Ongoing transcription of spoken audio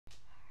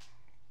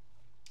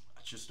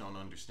just don't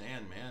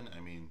understand, man. I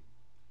mean,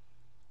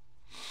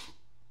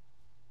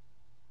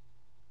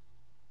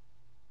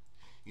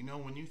 you know,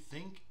 when you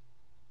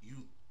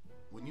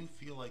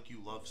feel like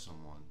you love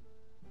someone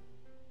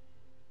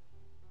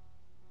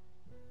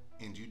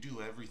and you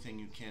do everything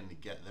you can to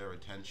get their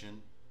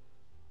attention,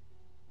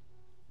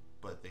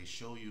 but they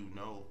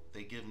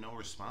give no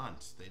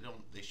response.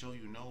 They show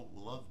you no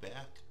love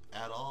back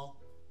at all.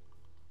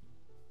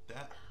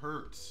 That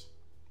hurts.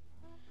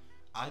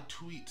 I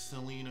tweet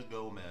Selena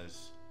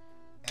Gomez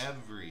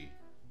every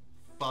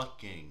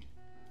fucking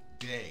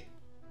day.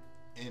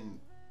 And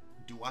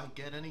do I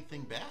get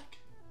anything back?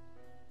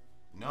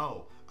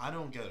 No, I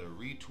don't get a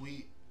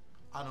retweet.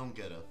 I don't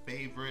get a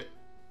favorite.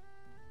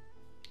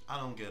 I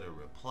don't get a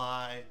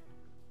reply.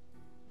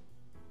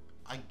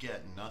 I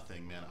get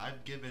nothing, man.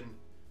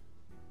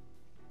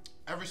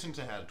 Ever since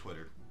I had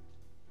Twitter,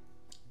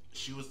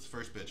 she was the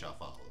first bitch I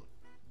followed.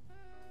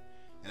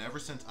 And ever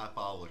since I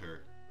followed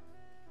her,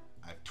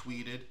 I've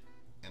tweeted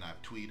and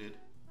I've tweeted.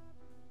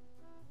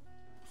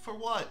 For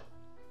what?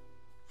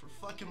 For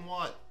fucking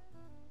what?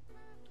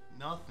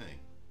 Nothing.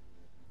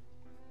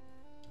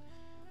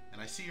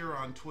 And I see her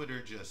on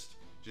Twitter just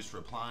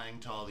replying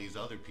to all these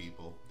other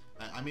people.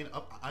 I mean,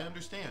 I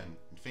understand.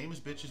 Famous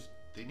bitches,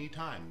 they need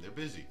time. They're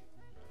busy.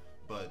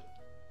 But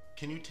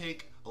can you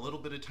take a little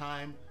bit of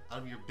time out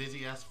of your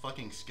busy ass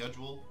fucking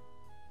schedule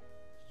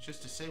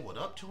just to say what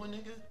up to a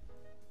nigga?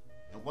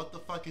 And what the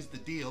fuck is the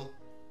deal?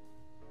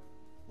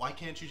 Why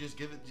can't you just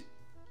give it?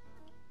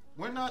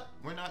 We're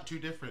not too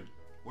different.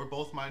 We're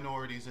both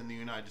minorities in the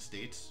United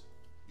States.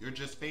 You're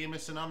just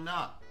famous and I'm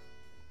not.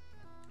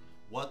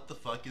 What the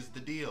fuck is the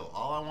deal?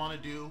 All I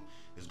want to do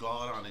is go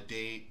out on a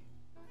date,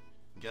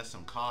 get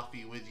some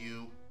coffee with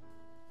you,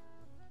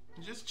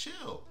 and just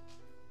chill.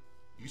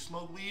 You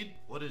smoke weed?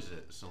 What is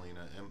it,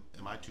 Selena?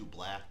 Am I too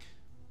black?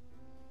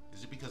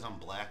 Is it because I'm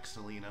black,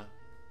 Selena?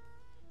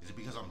 Is it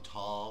because I'm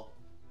tall?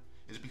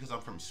 Is it because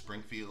I'm from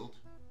Springfield?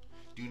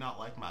 Do you not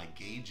like my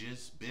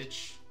gauges,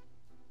 bitch?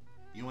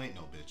 You ain't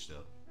no bitch,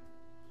 though.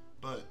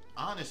 But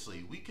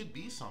honestly, we could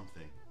be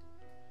something.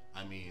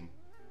 I mean,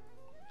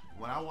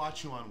 when I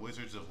watch you on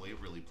Wizards of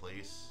Waverly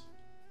Place,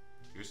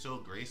 you're so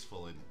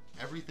graceful, and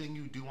everything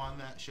you do on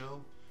that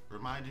show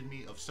reminded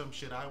me of some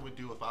shit I would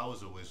do if I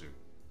was a wizard.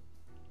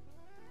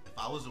 If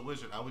I was a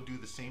wizard, I would do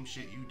the same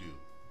shit you do.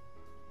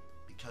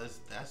 Because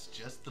that's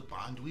just the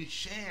bond we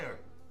share.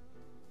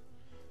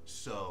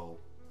 So,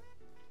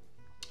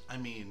 I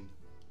mean,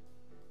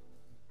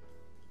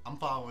 I'm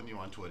following you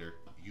on Twitter.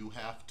 You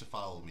have to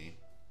follow me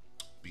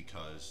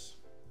because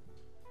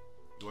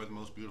you're the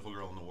most beautiful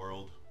girl in the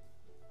world.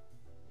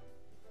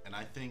 And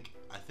I think,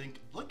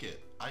 look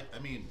it. I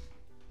mean,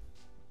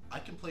 I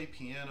can play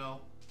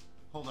piano.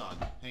 Hold on,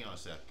 hang on a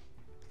sec.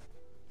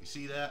 You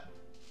see that?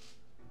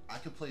 I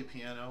could play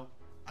piano.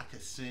 I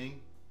could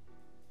sing.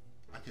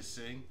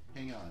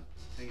 Hang on.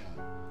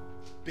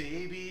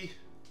 Baby,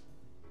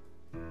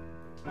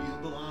 you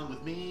belong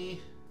with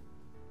me.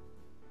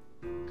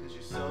 'Cause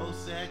you're so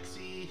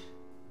sexy.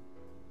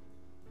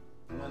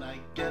 When I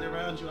get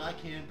around you, I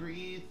can't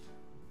breathe.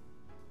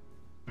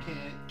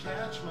 Can't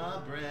catch my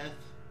breath.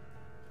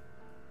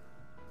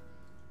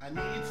 I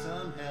need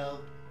some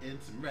help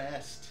and some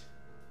rest.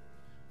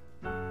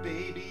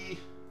 Baby,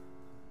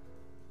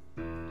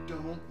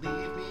 don't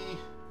leave me.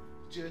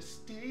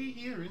 Just stay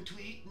here and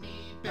tweet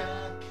me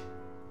back.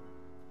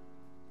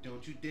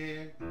 Don't you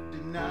dare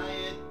deny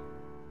it,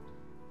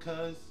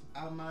 'cause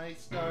I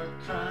might start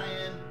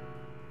crying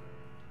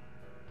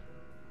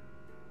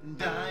and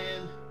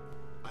dying.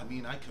 I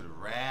mean, I could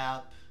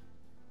rap.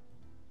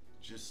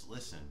 Just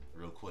listen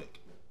real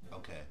quick.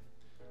 Okay.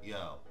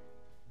 Yo,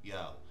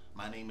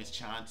 my name is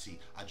Chauncey.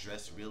 I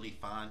dress really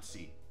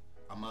fancy.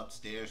 I'm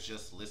upstairs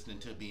just listening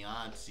to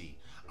Beyonce.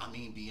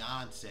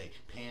 Beyonce,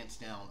 pants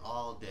down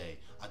all day.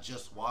 I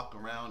just walk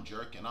around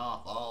jerking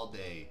off all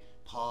day.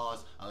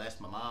 Pause unless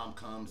my mom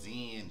comes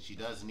in. She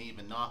doesn't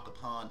even knock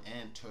upon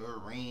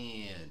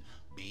entering.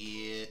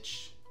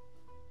 Bitch.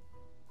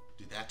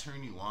 Did that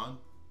turn you on?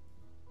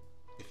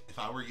 If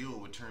I were you, it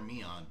would turn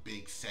me on.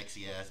 Big,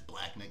 sexy ass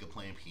black nigga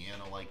playing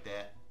piano like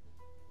that.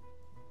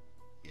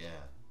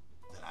 Yeah.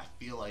 That I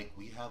feel like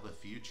we have a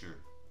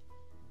future.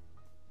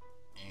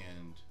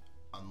 And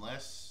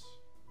unless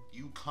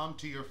you come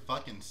to your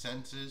fucking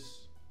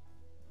senses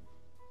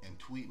and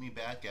tweet me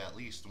back at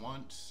least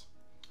once,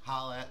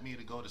 holla at me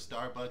to go to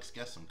Starbucks,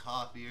 get some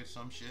coffee or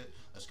some shit.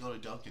 Let's go to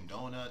Dunkin'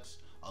 Donuts.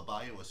 I'll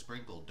buy you a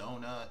sprinkled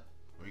donut.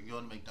 Or you can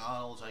go to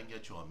McDonald's, I can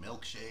get you a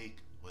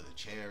milkshake with a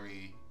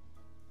cherry.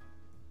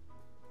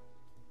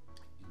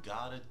 You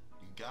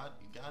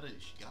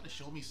gotta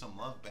show me some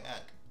love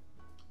back.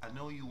 I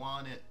know you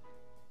want it.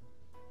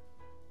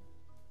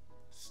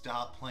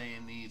 Stop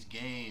playing these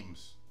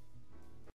games.